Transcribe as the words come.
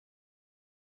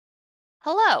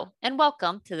Hello, and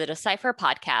welcome to the Decipher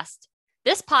Podcast.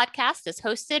 This podcast is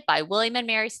hosted by William and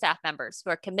Mary staff members who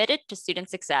are committed to student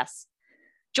success.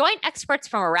 Join experts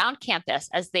from around campus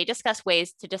as they discuss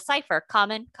ways to decipher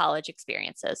common college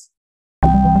experiences.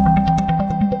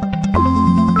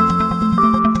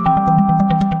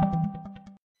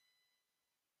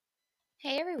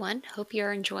 Hey everyone, hope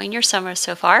you're enjoying your summer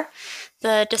so far.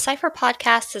 The Decipher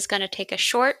Podcast is going to take a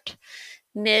short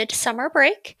mid-summer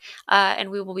break,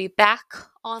 and we will be back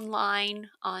online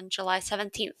on July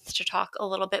 17th to talk a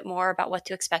little bit more about what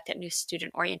to expect at new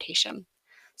student orientation.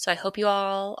 So I hope you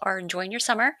all are enjoying your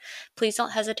summer. Please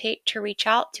don't hesitate to reach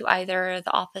out to either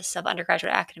the Office of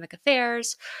Undergraduate Academic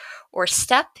Affairs or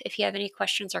STEP if you have any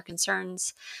questions or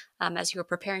concerns as you are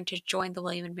preparing to join the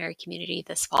William and Mary community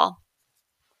this fall.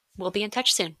 We'll be in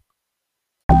touch soon.